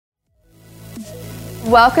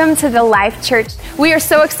Welcome to the Life Church. We are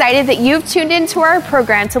so excited that you've tuned into our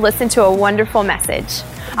program to listen to a wonderful message.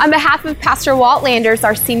 On behalf of Pastor Walt Landers,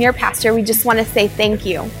 our senior pastor, we just want to say thank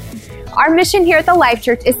you. Our mission here at the Life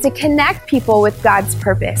Church is to connect people with God's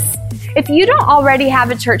purpose. If you don't already have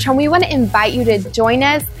a church home, we want to invite you to join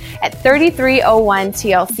us at 3301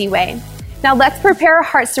 TLC Way. Now let's prepare our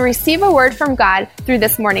hearts to receive a word from God through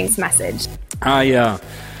this morning's message.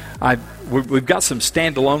 We've got some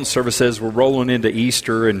standalone services. We're rolling into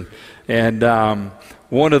Easter, and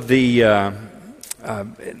one of the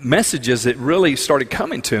messages that really started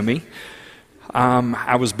coming to me,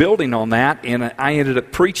 I was building on that, and I ended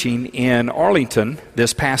up preaching in Arlington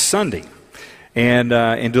this past Sunday, and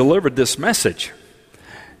delivered this message.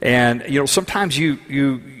 And sometimes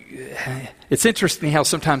it's interesting how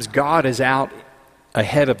sometimes God is out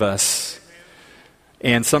ahead of us,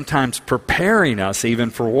 and sometimes preparing us even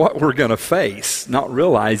for what we're going to face, not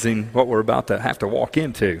realizing what we're about to have to walk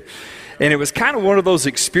into. And it was kind of one of those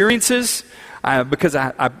experiences because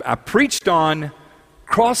I preached on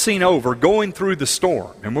crossing over, going through the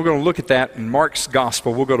storm. And we're going to look at that in Mark's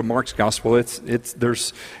Gospel. We'll go to Mark's Gospel.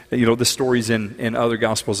 There's the stories in other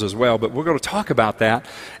Gospels as well, but we're going to talk about that.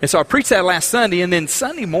 And so I preached that last Sunday, and then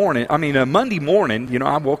Monday morning,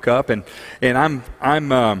 I woke up and I'm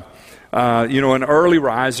an early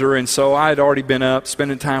riser, and so I had already been up,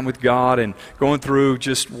 spending time with God and going through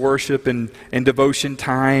just worship and devotion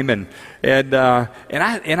time, and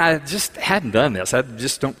I just hadn't done this. I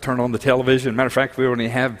just don't turn on the television. Matter of fact, we don't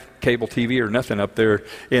even have cable TV or nothing up there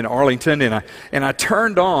in Arlington, and I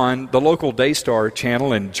turned on the local Daystar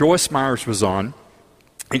channel, and Joyce Myers was on,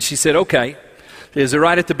 and she said, "Okay," is it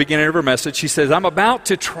right at the beginning of her message? She says, "I'm about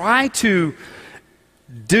to try to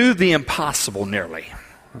do the impossible nearly."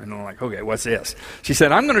 And I'm like, okay, what's this? She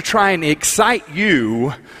said, "I'm going to try and excite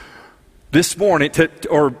you this morning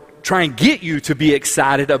or try and get you to be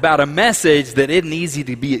excited about a message that isn't easy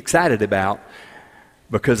to be excited about,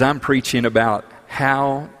 because I'm preaching about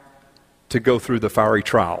how to go through the fiery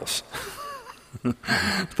trials."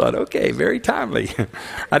 I thought, okay, very timely.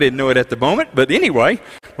 I didn't know it at the moment, but anyway,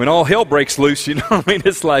 when all hell breaks loose,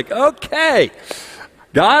 it's like, okay,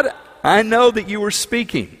 God, I know that you were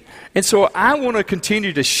speaking. And so I want to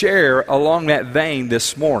continue to share along that vein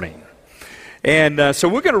this morning. And so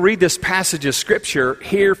we're going to read this passage of Scripture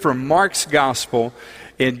here from Mark's Gospel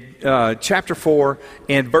in chapter 4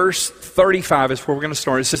 and verse 35 is where we're going to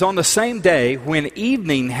start. It says, "On the same day when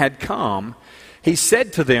evening had come, he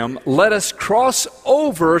said to them, 'Let us cross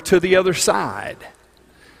over to the other side.'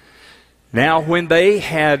 Now when they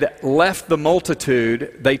had left the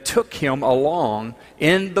multitude, they took him along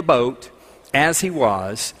in the boat as he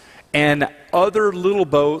was, and other little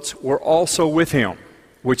boats were also with him,"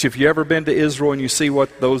 which if you've ever been to Israel and you see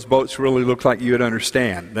what those boats really look like, you would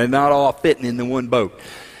understand. They're not all fitting in the one boat.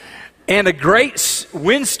 "And a great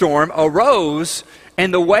windstorm arose,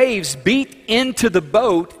 and the waves beat into the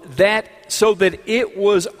boat so that it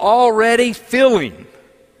was already filling.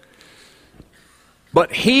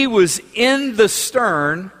 But he was in the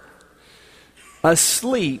stern,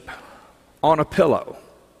 asleep on a pillow.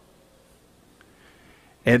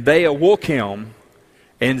 And they awoke him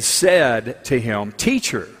and said to him,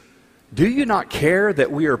 'Teacher, do you not care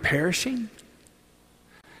that we are perishing?'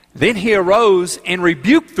 Then he arose and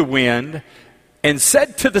rebuked the wind and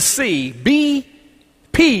said to the sea,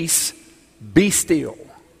 'Peace, be still.'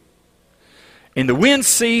 And the wind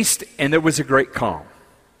ceased, and there was a great calm.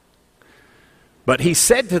 But he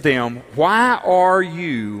said to them, 'Why are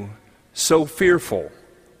you so fearful?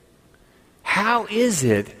 How is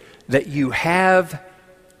it that you have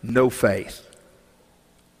no faith?'"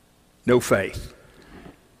 No faith.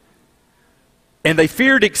 "And they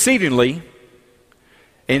feared exceedingly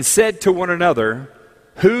and said to one another,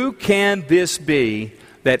 'Who can this be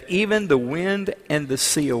that even the wind and the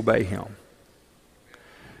sea obey him?'"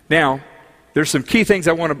 Now, there's some key things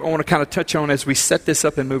I want to kind of touch on as we set this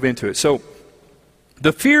up and move into it. So,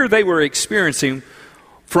 the fear they were experiencing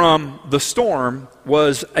from the storm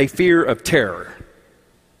was a fear of terror.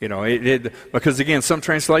 Because again, some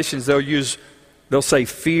translations they'll say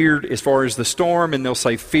feared as far as the storm, and they'll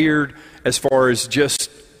say feared as far as just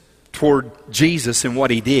toward Jesus and what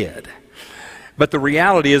he did. But the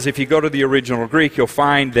reality is, if you go to the original Greek, you'll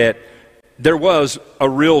find that there was a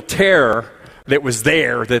real terror that was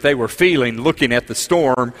there that they were feeling looking at the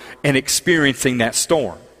storm and experiencing that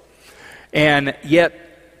storm. And yet,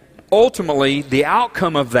 ultimately, the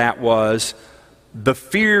outcome of that was the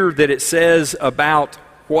fear that it says about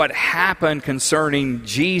what happened concerning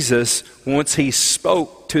Jesus once he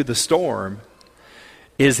spoke to the storm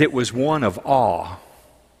is it was one of awe.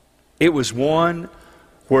 It was one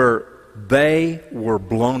where they were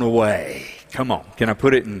blown away. Come on, can I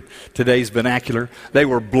put it in today's vernacular? They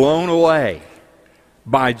were blown away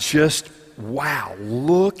by just, wow,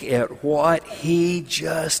 look at what he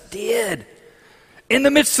just did in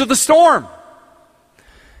the midst of the storm.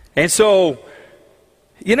 And so,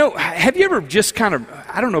 you know, have you ever just kind of,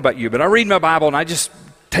 I don't know about you, but I read my Bible and I just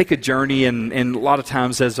take a journey, and a lot of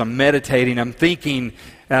times as I'm meditating, I'm thinking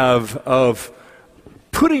of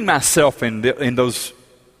putting myself in those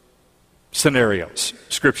scenarios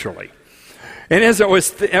scripturally. And as I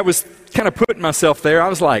was kind of putting myself there, I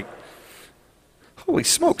was like, holy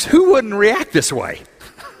smokes, who wouldn't react this way?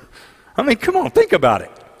 I mean, come on, think about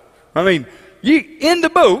it. I mean, you in the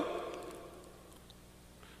boat,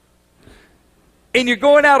 and you're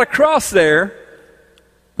going out across there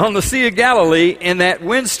on the Sea of Galilee, and that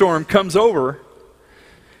windstorm comes over,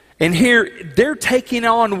 and here they're taking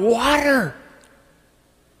on water.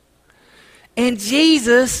 And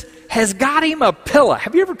Jesus has got him a pillow.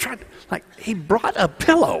 Have you ever tried, he brought a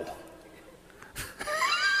pillow.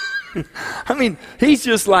 I mean, he's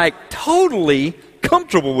just totally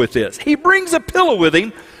comfortable with this. He brings a pillow with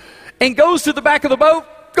him and goes to the back of the boat,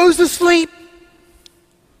 goes to sleep.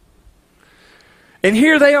 And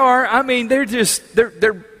here they are. I mean, they're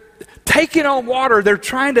taking on water. They're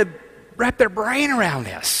trying to wrap their brain around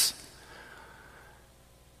this.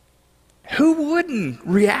 Who wouldn't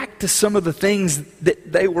react to some of the things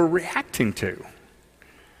that they were reacting to?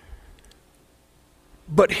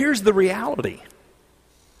 But here's the reality.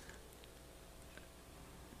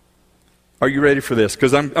 Are you ready for this?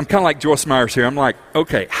 Because I'm kind of like Joyce Myers here. I'm like,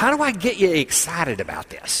 okay, how do I get you excited about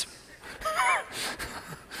this?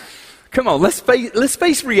 Come on, let's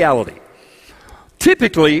face reality.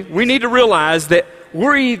 Typically, we need to realize that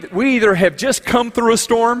we either have just come through a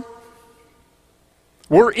storm,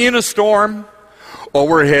 we're in a storm, or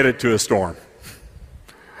we're headed to a storm.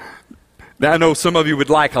 Now, I know some of you would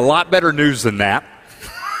like a lot better news than that.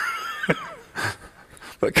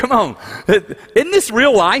 But come on, isn't this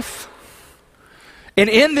real life? And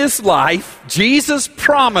in this life, Jesus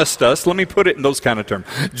promised us, let me put it in those kind of terms.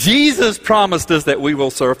 Jesus promised us that we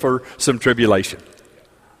will suffer some tribulation.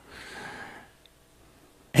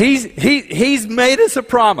 He's made us a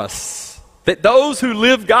promise that those who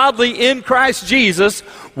live godly in Christ Jesus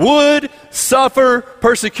would suffer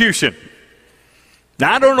persecution.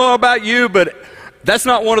 Now, I don't know about you, but that's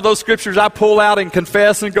not one of those scriptures I pull out and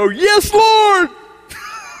confess and go, yes, Lord!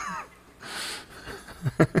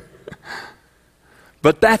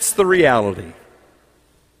 But that's the reality.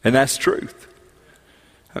 And that's truth.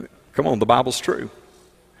 Come on, the Bible's true.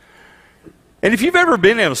 And if you've ever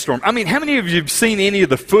been in a storm, I mean, how many of you have seen any of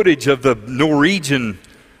the footage of the Norwegian,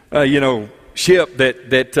 ship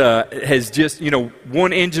that has just,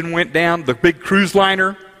 one engine went down, the big cruise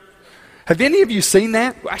liner? Have any of you seen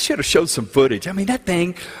that? I should have showed some footage. I mean,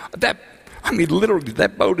 literally,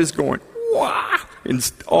 that boat is going, wow.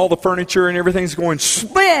 And all the furniture and everything's going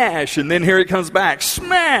smash, and then here it comes back,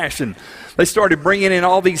 smash, and they started bringing in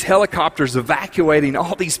all these helicopters, evacuating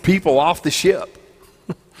all these people off the ship.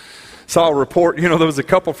 Saw a report, there was a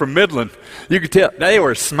couple from Midland. You could tell they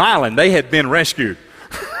were smiling. They had been rescued.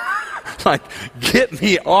 Get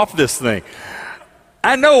me off this thing.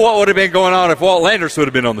 I know what would have been going on if Walt Landers would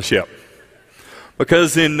have been on the ship.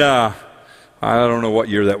 Because in, I don't know what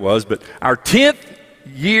year that was, but our 10th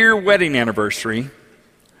year wedding anniversary,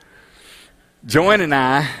 Joanne and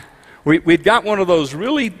I, we'd got one of those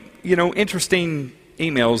really, interesting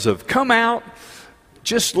emails of come out,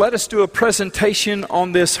 just let us do a presentation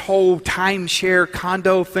on this whole timeshare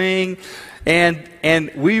condo thing,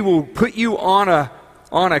 and we will put you on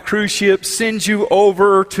a cruise ship, send you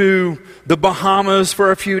over to the Bahamas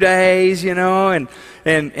for a few days, and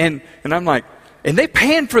I'm like, and they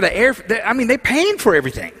paying for the air, they paying for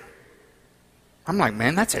everything. I'm like,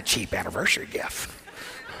 man, that's a cheap anniversary gift.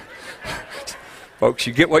 Folks,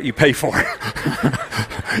 you get what you pay for.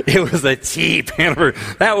 It was a cheap anniversary.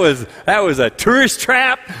 That was a tourist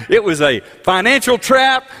trap. It was a financial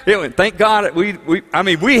trap. Thank God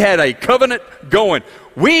we had a covenant going.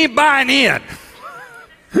 We ain't buying in.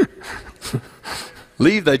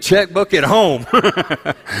 Leave the checkbook at home.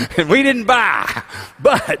 And we didn't buy.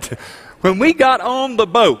 But when we got on the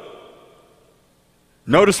boat,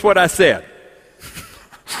 notice what I said.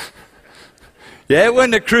 Yeah, it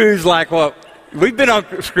wasn't a cruise like what we've been on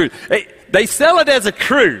cruise. They sell it as a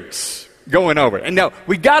cruise going over. And no,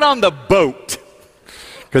 we got on the boat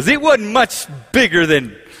because it wasn't much bigger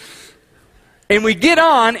than. And we get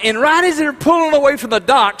on, and right as they're pulling away from the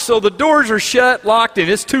dock, so the doors are shut, locked, and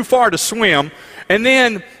it's too far to swim. And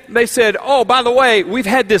then they said, "Oh, by the way, we've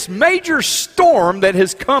had this major storm that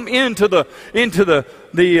has come into the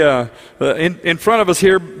in front of us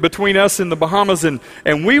here between us and the Bahamas, and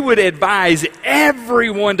we would advise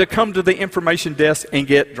everyone to come to the information desk and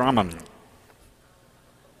get Dramamine.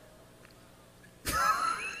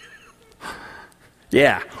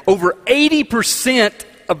 Yeah, over 80%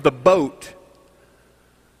 of the boat,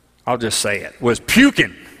 I'll just say it, was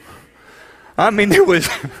puking. I mean, there was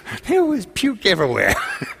puke everywhere,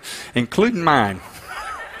 including mine.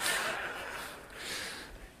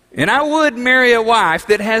 And I would marry a wife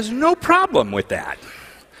that has no problem with that.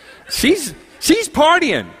 She's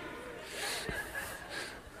partying.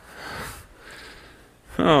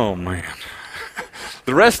 Oh, man.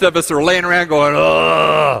 The rest of us are laying around going,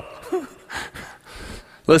 ugh.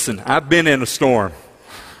 Listen, I've been in a storm.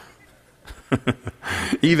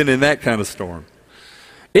 Even in that kind of storm.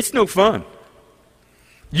 It's no fun.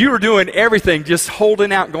 You are doing everything, just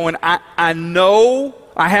holding out, going, I know,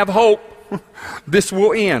 I have hope. This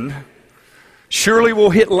will end. Surely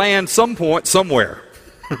we'll hit land some point, somewhere.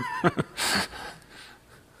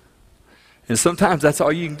 And sometimes that's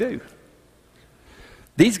all you can do.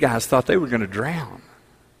 These guys thought they were going to drown.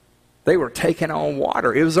 They were taking on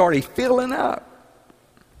water. It was already filling up.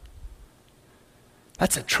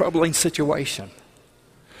 That's a troubling situation.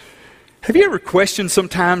 Have you ever questioned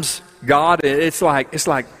sometimes God? It's like,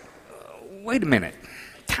 wait a minute,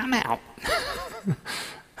 time out.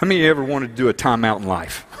 How many of you ever wanted to do a timeout in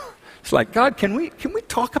life? It's like, God, can we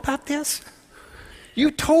talk about this? You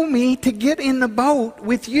told me to get in the boat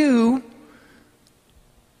with you.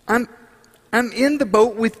 I'm in the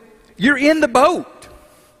boat with, you're in the boat.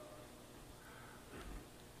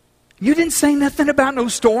 You didn't say nothing about no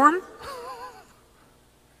storm.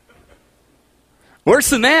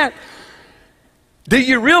 Worse than that, do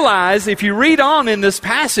you realize if you read on in this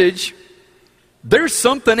passage, there's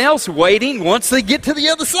something else waiting once they get to the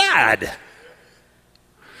other side?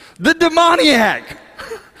 The demoniac.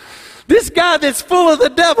 This guy that's full of the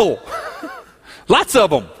devil. Lots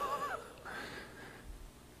of them.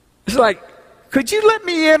 It's like, could you let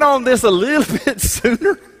me in on this a little bit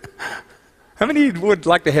sooner? How many of you would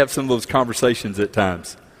like to have some of those conversations at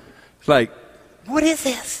times? It's like, what is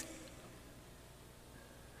this?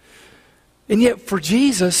 And yet for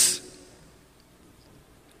Jesus,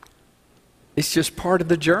 it's just part of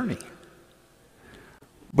the journey.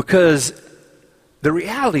 Because the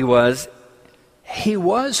reality was, he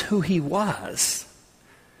was who he was,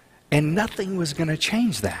 and nothing was going to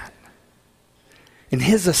change that. And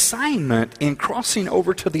his assignment in crossing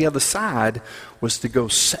over to the other side was to go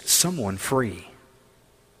set someone free.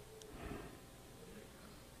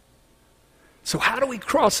 So how do we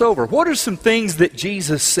cross over? What are some things that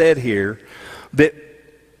Jesus said here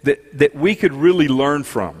that we could really learn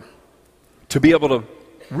from to be able to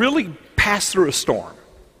really pass through a storm?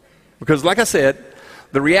 Because like I said,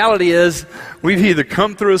 the reality is we've either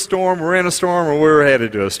come through a storm, we're in a storm, or we're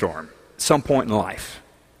headed to a storm at some point in life.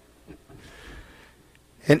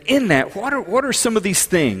 And in that, what are some of these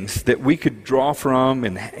things that we could draw from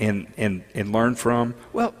and learn from?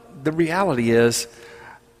 Well, the reality is,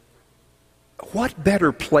 what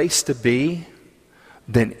better place to be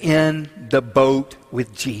than in the boat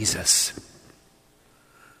with Jesus?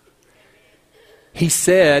 He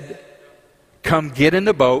said, come get in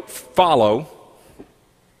the boat, follow,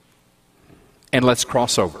 and let's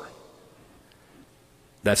cross over.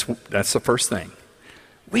 That's the first thing.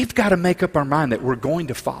 We've got to make up our mind that we're going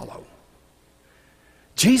to follow.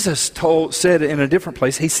 Jesus said in a different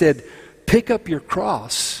place, he said, pick up your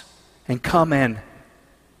cross and come and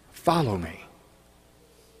follow me.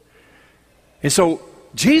 And so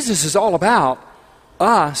Jesus is all about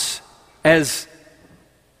us as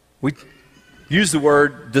we use the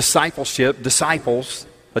word discipleship, disciples,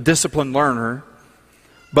 a disciplined learner.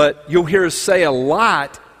 But you'll hear us say a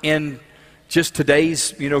lot in just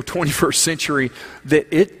today's 21st century that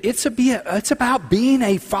it's about being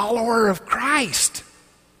a follower of Christ.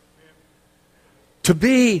 To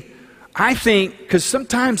be, I think, because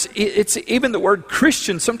sometimes it's even the word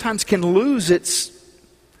Christian sometimes can lose its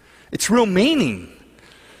real meaning.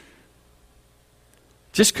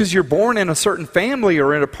 Just because you're born in a certain family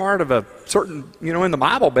or in a part of a certain, in the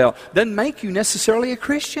Bible Belt, doesn't make you necessarily a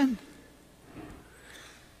Christian.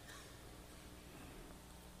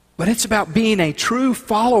 But it's about being a true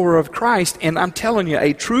follower of Christ. And I'm telling you,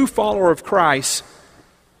 a true follower of Christ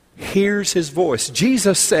hears his voice.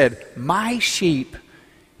 Jesus said, my sheep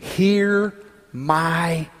hear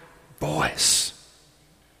my voice.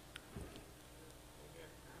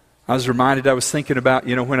 I was thinking about,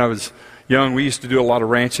 when I was young, we used to do a lot of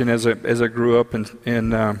ranching as I grew up in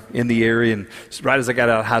the area. And right as I got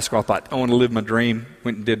out of high school, I thought, I want to live my dream.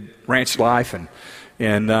 Went and did ranch life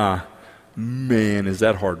and Man, is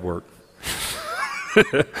that hard work.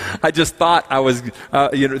 I just thought I was,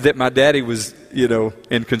 that my daddy was,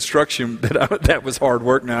 in construction, that was hard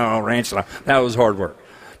work. No, ranch life, that was hard work.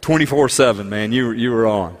 24/7, man, you were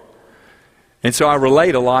on. And so I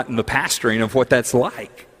relate a lot in the pastoring of what that's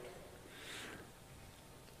like.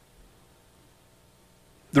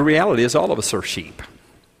 The reality is all of us are sheep,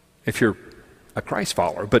 if you're a Christ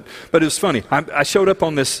follower. But it was funny. I showed up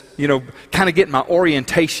on this, kind of getting my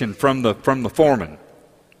orientation from the foreman.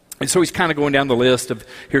 And so he's kind of going down the list of,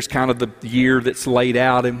 here's kind of the year that's laid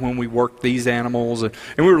out and when we worked these animals. And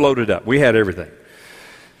we were loaded up. We had everything.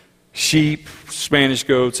 Sheep, Spanish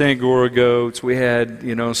goats, Angora goats. We had,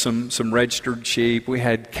 some registered sheep. We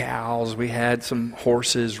had cows. We had some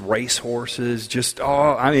horses, race horses.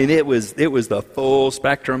 It was the full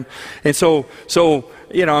spectrum. And so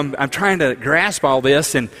I'm trying to grasp all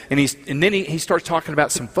this, and then he starts talking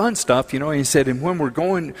about some fun stuff, and he said, and when we're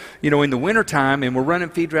going, in the wintertime and we're running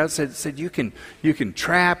feed routes, said you can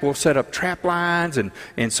trap, we'll set up trap lines, and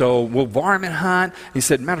so we'll varmint hunt. He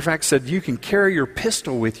said, matter of fact, you can carry your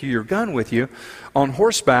pistol with you, your gun with you, on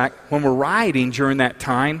horseback when we're riding during that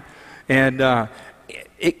time, and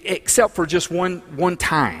except for just one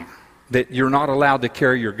time that you're not allowed to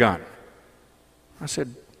carry your gun. I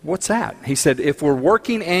said, what's that? He said, if we're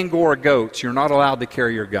working Angora goats, you're not allowed to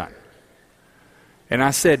carry your gun. And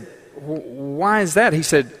I said, why is that? He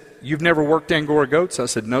said, you've never worked Angora goats? I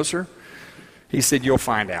said, no, sir. He said, you'll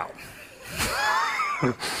find out.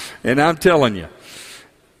 And I'm telling you,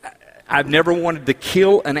 I've never wanted to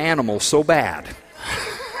kill an animal so bad.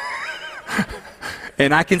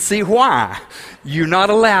 And I can see why. You're not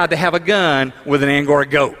allowed to have a gun with an Angora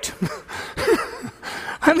goat.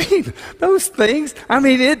 Those things,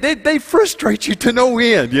 they frustrate you to no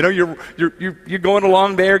end. You're going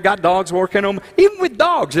along there, got dogs working on them, even with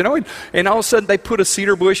dogs, and all of a sudden they put a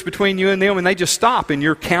cedar bush between you and them, and they just stop, and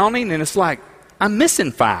you're counting, and it's like, I'm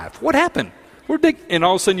missing 5. What happened? And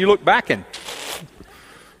all of a sudden you look back, and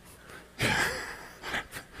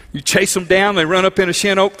you chase them down, they run up in a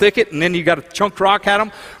shin oak thicket, and then you got a chunked rock at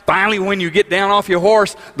them. Finally, when you get down off your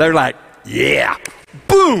horse, they're like, yeah,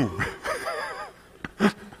 boom.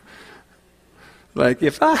 Like,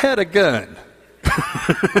 if I had a gun.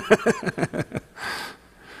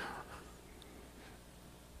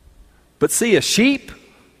 But see, a sheep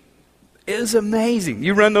is amazing.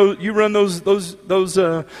 You run those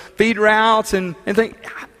feed routes and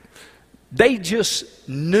think, they just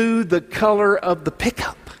knew the color of the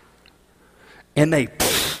pickup. And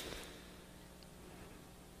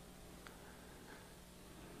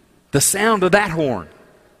the sound of that horn,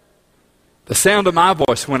 the sound of my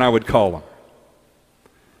voice when I would call them.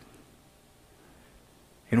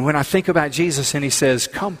 And when I think about Jesus and he says,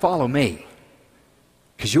 come follow me,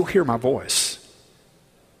 because you'll hear my voice.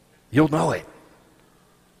 You'll know it.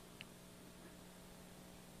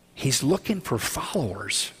 He's looking for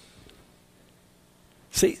followers.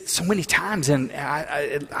 See, so many times, and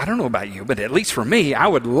I don't know about you, but at least for me, I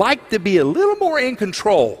would like to be a little more in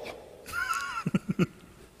control.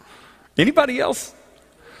 Anybody else?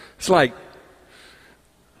 It's like,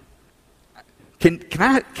 can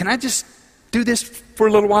I just do this for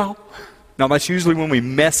a little while? No, that's usually when we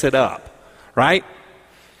mess it up, right?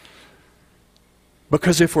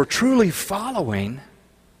 Because if we're truly following,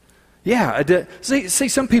 see,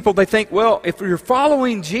 some people, they think, well, if you're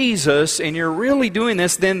following Jesus and you're really doing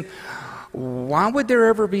this, then why would there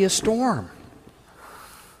ever be a storm?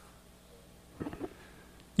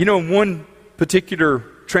 In one particular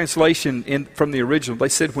translation from the original, they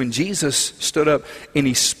said when Jesus stood up and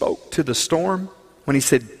he spoke to the storm, when he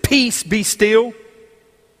said, peace, be still,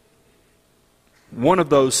 one of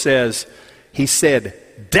those says, he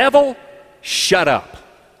said, devil, shut up.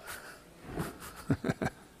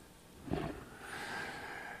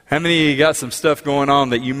 How many of you got some stuff going on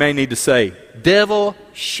that you may need to say, devil,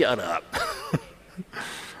 shut up?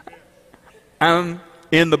 I'm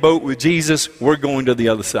in the boat with Jesus. We're going to the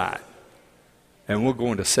other side. And we're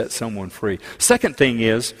going to set someone free. Second thing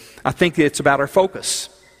is, I think it's about our focus.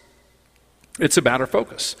 It's about our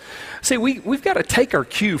focus. See, we've got to take our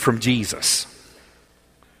cue from Jesus.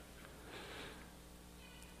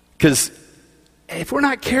 Because if we're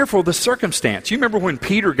not careful, the circumstance. You remember when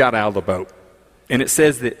Peter got out of the boat? And it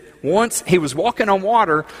says that once he was walking on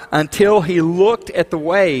water until he looked at the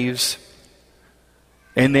waves.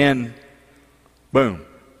 And then, boom,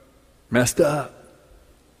 messed up.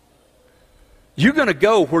 You're going to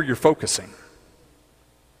go where you're focusing.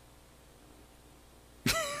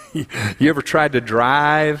 You ever tried to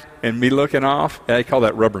drive and be looking off? They call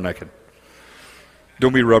that rubbernecking.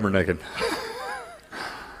 Don't be rubbernecking.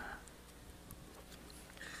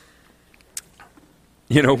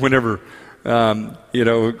 whenever,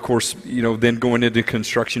 of course, then going into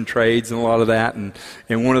construction trades and a lot of that. And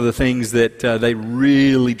one of the things that they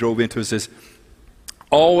really drove into us is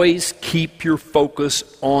always keep your focus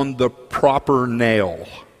on the proper nail.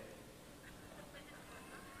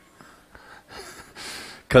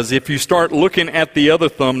 Because if you start looking at the other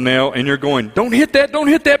thumbnail and you're going, don't hit that,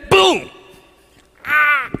 boom!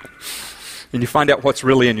 Ah! And you find out what's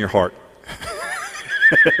really in your heart.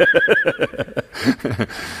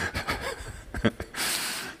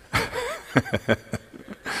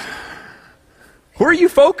 Where are you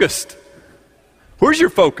focused? Where's your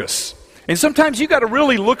focus? And sometimes you got to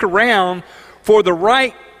really look around for the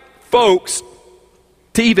right folks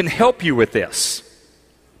to even help you with this.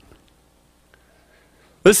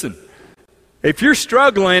 Listen, if you're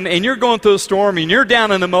struggling and you're going through a storm and you're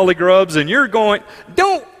down in the mully grubs and you're going,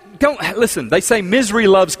 don't listen, they say misery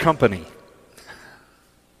loves company.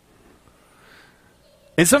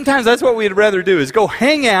 And sometimes that's what we'd rather do, is go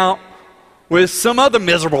hang out with some other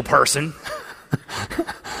miserable person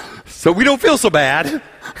so we don't feel so bad.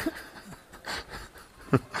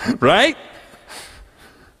 Right?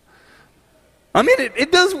 I mean,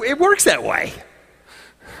 it works that way.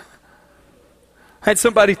 I had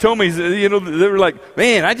somebody told me, they were like,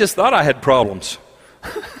 man, I just thought I had problems.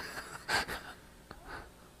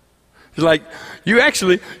 It's like, you're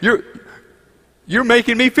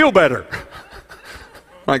making me feel better.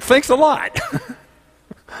 Like, thanks a lot.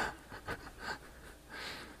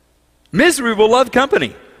 Misery will love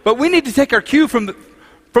company, but we need to take our cue from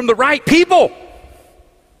the right people.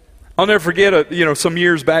 I'll never forget, a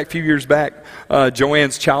few years back,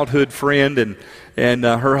 Joanne's childhood friend and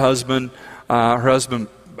her husband.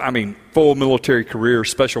 Full military career,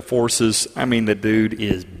 special forces. The dude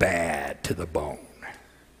is bad to the bone.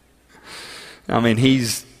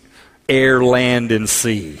 He's air, land, and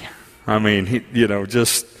sea.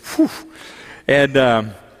 Just, whew.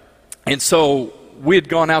 And so we had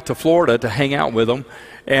gone out to Florida to hang out with them.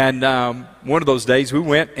 And one of those days we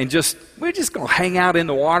went and we're just going to hang out in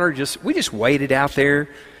the water. We just waited out there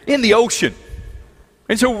in the ocean.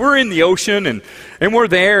 And so we're in the ocean and we're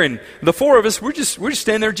there, and the four of us, we're just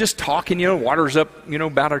standing there just talking, water's up,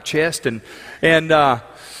 about our chest, and all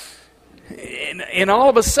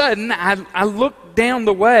of a sudden I look down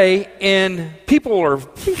the way and people are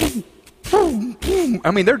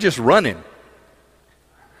they're just running.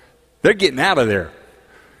 They're getting out of there.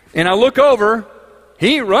 And I look over,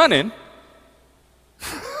 he ain't running.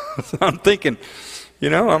 So I'm thinking,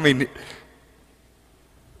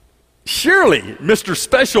 surely, Mr.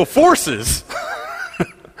 Special Forces.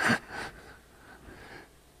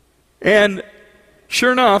 And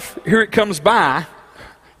sure enough, here it comes by,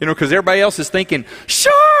 because everybody else is thinking,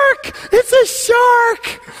 shark! It's a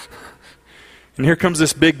shark! And here comes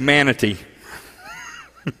this big manatee.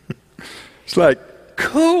 It's like,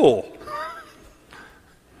 cool.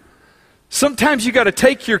 Sometimes you got to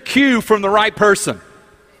take your cue from the right person.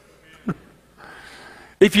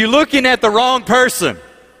 If you're looking at the wrong person,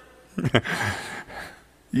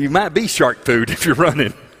 you might be shark food if you're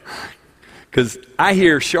running. Because I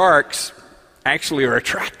hear sharks actually are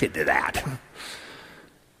attracted to that.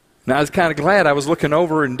 And I was kind of glad I was looking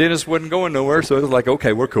over and Dennis wasn't going nowhere, so it was like,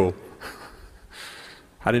 okay, we're cool.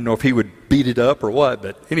 I didn't know if he would beat it up or what,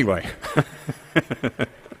 but anyway.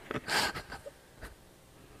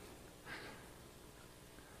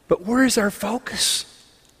 But where is our focus?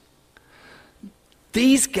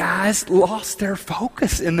 These guys lost their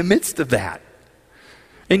focus in the midst of that.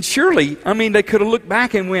 And surely, they could have looked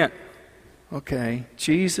back and went, okay,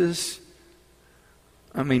 Jesus,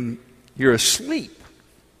 you're asleep.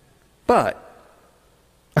 But,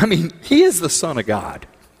 he is the Son of God.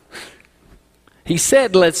 He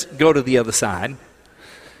said, let's go to the other side.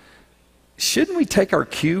 Shouldn't we take our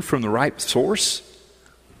cue from the right source?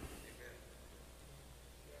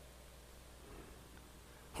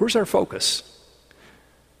 Where's our focus?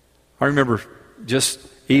 I remember just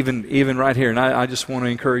even right here, and I just want to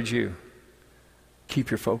encourage you. Keep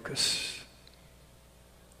your focus.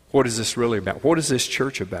 What is this really about? What is this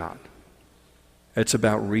church about? It's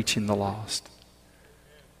about reaching the lost.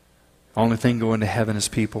 Only thing going to heaven is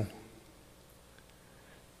people.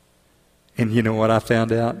 And you know what I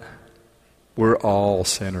found out? We're all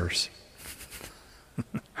sinners.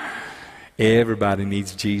 Everybody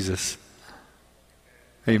needs Jesus.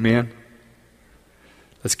 Amen?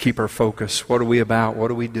 Let's keep our focus. What are we about?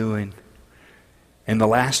 What are we doing? And the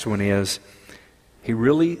last one is, he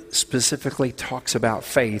really specifically talks about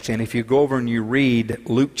faith. And if you go over and you read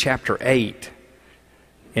Luke chapter 8,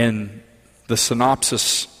 in the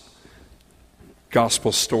synopsis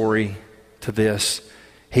gospel story to this,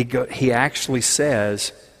 he actually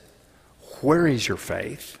says, where is your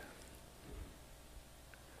faith?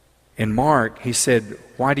 In Mark, he said,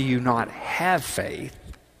 why do you not have faith?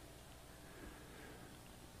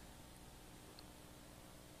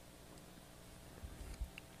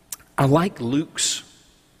 I like Luke's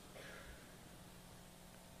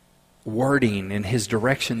wording and his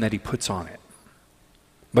direction that he puts on it.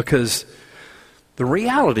 Because the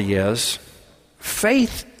reality is,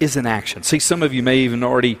 faith is an action. See, some of you may even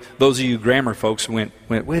already, those of you grammar folks went,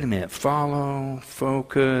 wait a minute, follow,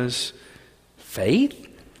 focus, faith?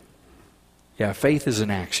 Yeah, faith is an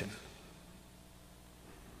action.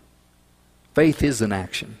 Faith is an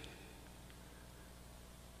action.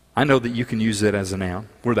 I know that you can use it as a noun.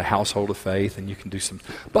 We're the household of faith, and you can do some.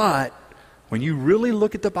 But when you really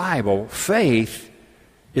look at the Bible, faith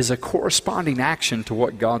is a corresponding action to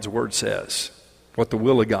what God's Word says, what the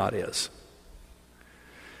will of God is.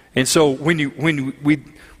 And so when we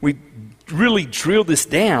really drill this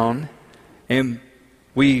down and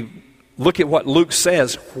we look at what Luke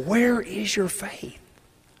says, where is your faith?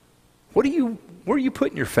 Where are you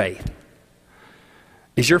putting your faith?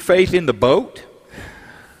 Is your faith in the boat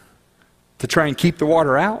to try and keep the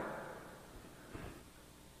water out?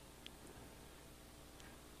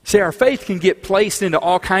 See, our faith can get placed into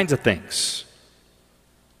all kinds of things.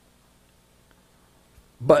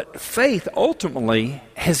 But faith ultimately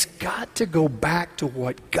has got to go back to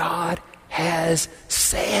what God has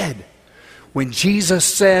said. When Jesus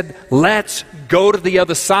said, let's go to the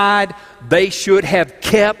other side, they should have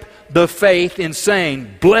kept the faith in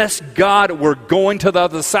saying, bless God, we're going to the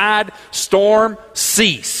other side, storm,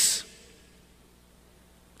 cease.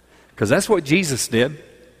 Because that's what Jesus did.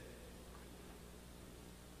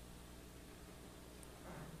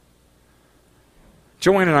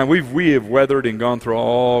 Joanne and I, we have weathered and gone through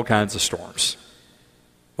all kinds of storms.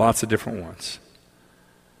 Lots of different ones.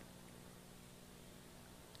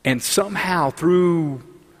 And somehow through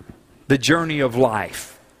the journey of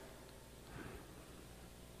life,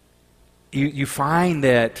 you find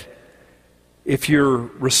that if you're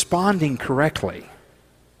responding correctly,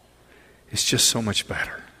 it's just so much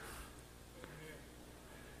better.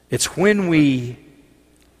 It's when we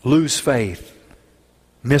lose faith,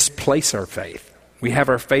 misplace our faith, we have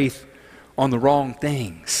our faith on the wrong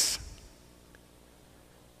things.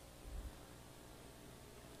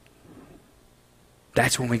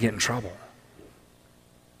 That's when we get in trouble.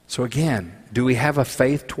 So again, do we have a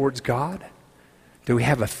faith towards God? Do we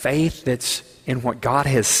have a faith that's in what God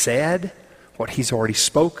has said, what He's already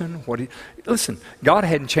spoken? Listen, God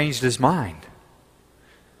hadn't changed His mind.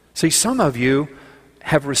 See, some of you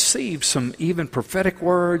have received some even prophetic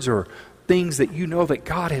words or things that you know that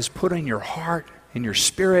God has put in your heart, in your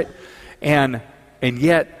spirit, and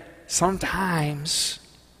yet sometimes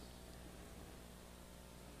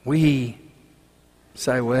we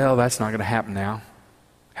say, well, that's not going to happen now.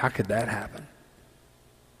 How could that happen?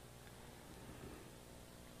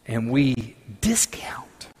 And we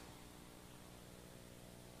discount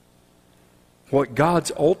what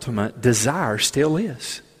God's ultimate desire still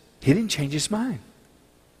is. He didn't change His mind.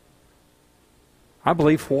 I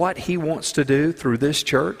believe what He wants to do through this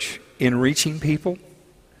church in reaching people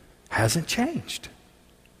hasn't changed.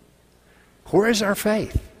 Where is our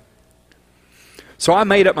faith? So I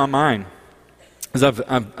made up my mind, because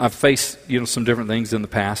I've faced some different things in the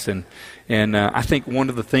past, and I think one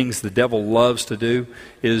of the things the devil loves to do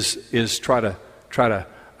is try to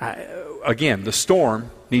again, the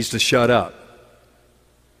storm needs to shut up.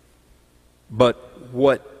 But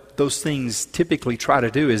what those things typically try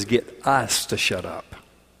to do is get us to shut up.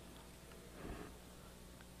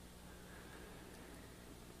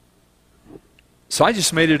 So I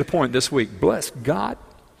just made it a point this week. Bless God.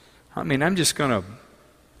 I'm just going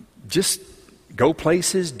to go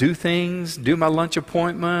places, do things, do my lunch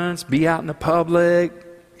appointments, be out in the public,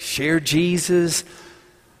 share Jesus.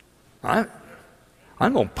 I'm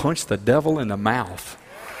going to punch the devil in the mouth.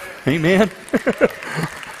 Amen?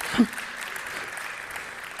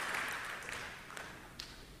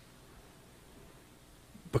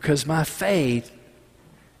 Because my faith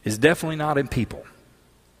is definitely not in people.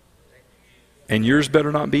 And yours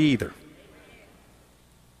better not be either.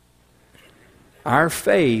 Our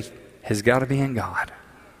faith has got to be in God.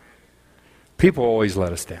 People always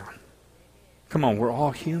let us down. Come on, we're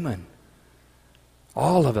all human.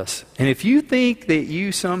 All of us. And if you think that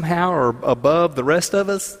you somehow are above the rest of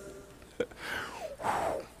us,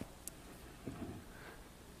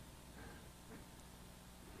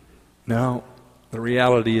 no, the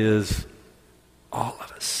reality is all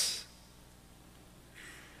of us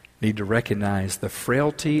need to recognize the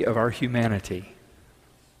frailty of our humanity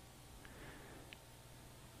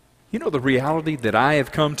You know the reality that I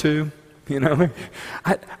have come to? You know,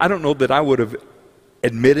 I don't know that I would have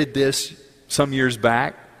admitted this some years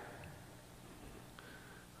back.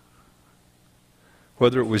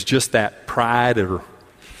 Whether it was just that pride or,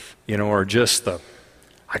 you know, or just the,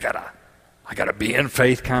 I gotta be in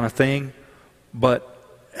faith kind of thing. But,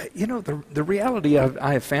 you know, the reality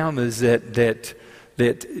I have found is that,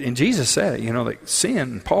 and Jesus said it, you know, that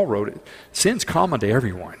sin, Paul wrote it, sin's common to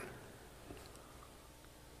everyone.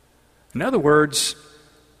 In other words,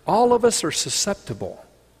 all of us are susceptible.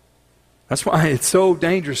 That's why it's so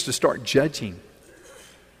dangerous to start judging.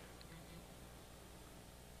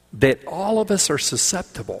 That all of us are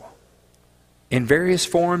susceptible in various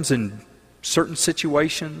forms, in certain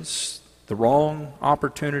situations, the wrong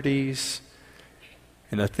opportunities,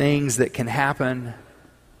 and the things that can happen.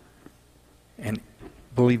 And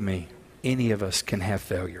believe me, any of us can have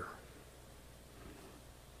failure.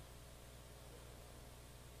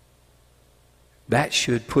 That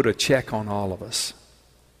should put a check on all of us.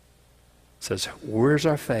 It says, where's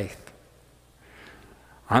our faith?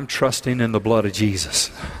 I'm trusting in the blood of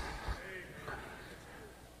Jesus.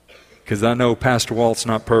 Because I know Pastor Walt's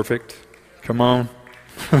not perfect. Come on.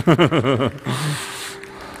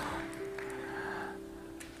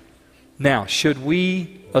 Now, should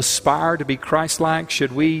we aspire to be Christ-like?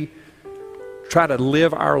 Should we try to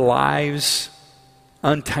live our lives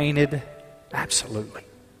untainted? Absolutely.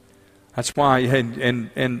 That's why,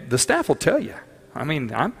 and the staff will tell you. I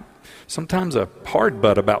mean, I'm sometimes a hard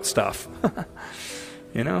butt about stuff.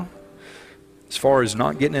 You know, as far as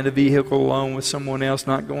not getting in a vehicle alone with someone else,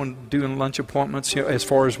 not doing lunch appointments, you know, as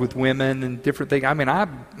far as with women and different things. I mean,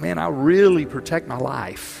 I really protect my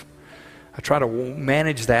life. I try to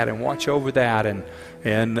manage that and watch over that,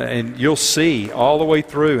 and you'll see all the way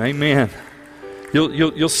through. Amen.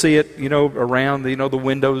 You'll see it, you know, around the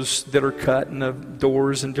windows that are cut and the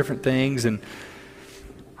doors and different things. And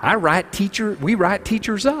we write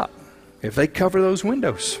teachers up if they cover those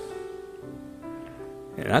windows.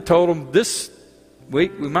 And I told them this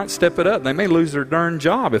week we might step it up. They may lose their darn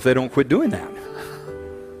job if they don't quit doing that.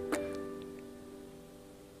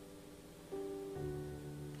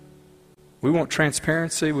 We want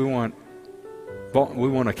transparency. We want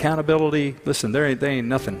accountability. Listen, there ain't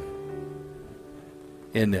nothing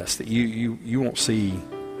in this that you won't see.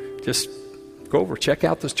 Just go over, check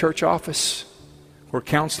out this church office where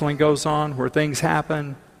counseling goes on, where things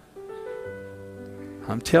happen.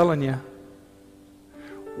 I'm telling you,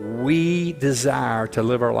 we desire to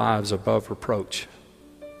live our lives above reproach.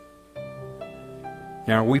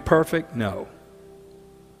 Now, are we perfect? No.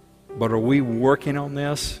 But are we working on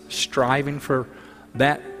this, striving for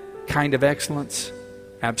that kind of excellence?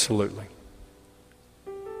 Absolutely.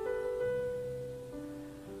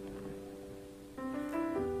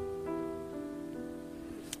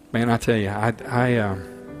 Man, I tell you, I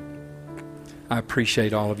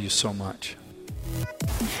appreciate all of you so much.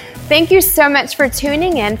 Thank you so much for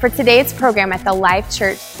tuning in for today's program at the Life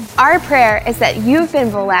Church. Our prayer is that you've been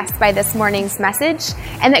blessed by this morning's message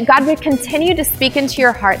and that God would continue to speak into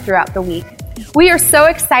your heart throughout the week. We are so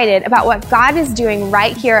excited about what God is doing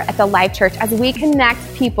right here at the Life Church as we connect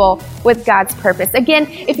people with God's purpose. Again,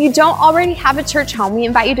 if you don't already have a church home, we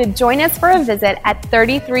invite you to join us for a visit at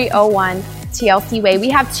 3301 TLC Way. We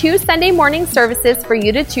have 2 Sunday morning services for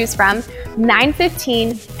you to choose from,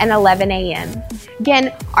 9:15 and 11 a.m.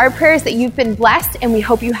 Again, our prayer is that you've been blessed, and we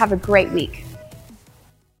hope you have a great week.